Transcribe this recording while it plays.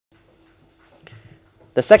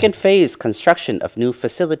The second phase construction of new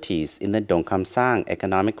facilities in the Dongkhamxang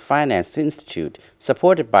Economic-Finance Institute,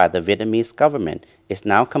 supported by the Vietnamese government, is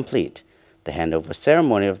now complete. The handover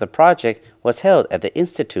ceremony of the project was held at the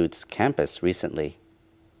Institute's campus recently.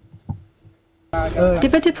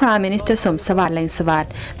 Deputy Prime Minister Somsavat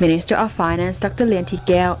Lengsavad, Minister of Finance Dr. Lien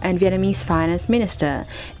Thikeo, and Vietnamese Finance Minister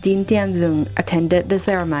Dinh Dung attended the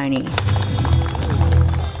ceremony.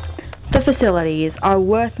 The facilities are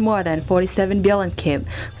worth more than 47 billion kip,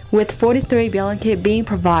 with 43 billion kip being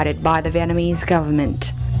provided by the Vietnamese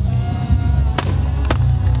government.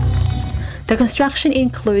 The construction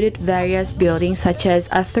included various buildings such as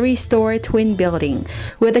a three-story twin building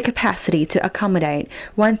with the capacity to accommodate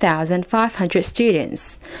 1,500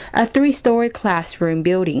 students, a three-story classroom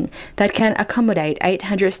building that can accommodate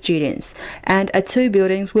 800 students, and two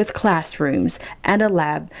buildings with classrooms and a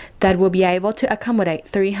lab that will be able to accommodate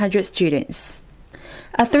 300 students.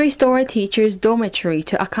 A three-story teacher's dormitory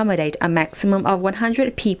to accommodate a maximum of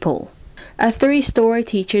 100 people. A three-story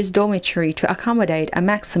teacher's dormitory to accommodate a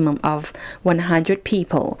maximum of 100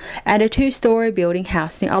 people, and a two-story building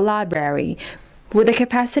housing a library with the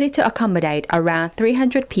capacity to accommodate around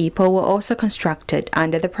 300 people were also constructed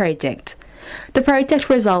under the project. The project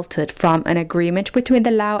resulted from an agreement between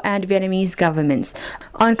the Lao and Vietnamese governments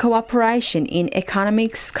on cooperation in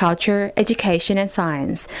economics, culture, education and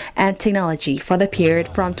science, and technology for the period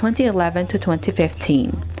from 2011 to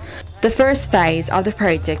 2015. The first phase of the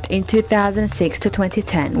project in 2006 to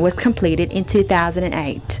 2010 was completed in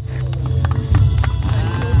 2008.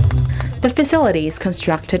 The facilities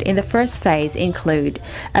constructed in the first phase include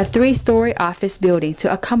a three-story office building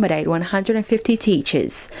to accommodate 150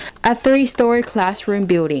 teachers, a three-story classroom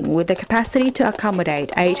building with the capacity to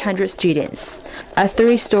accommodate 800 students, a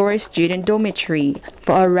three-story student dormitory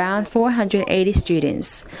for around 480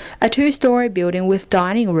 students, a two-story building with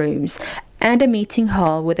dining rooms, and a meeting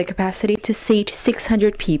hall with the capacity to seat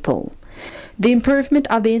 600 people. The improvement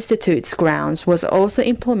of the Institute's grounds was also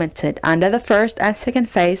implemented under the first and second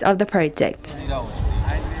phase of the project.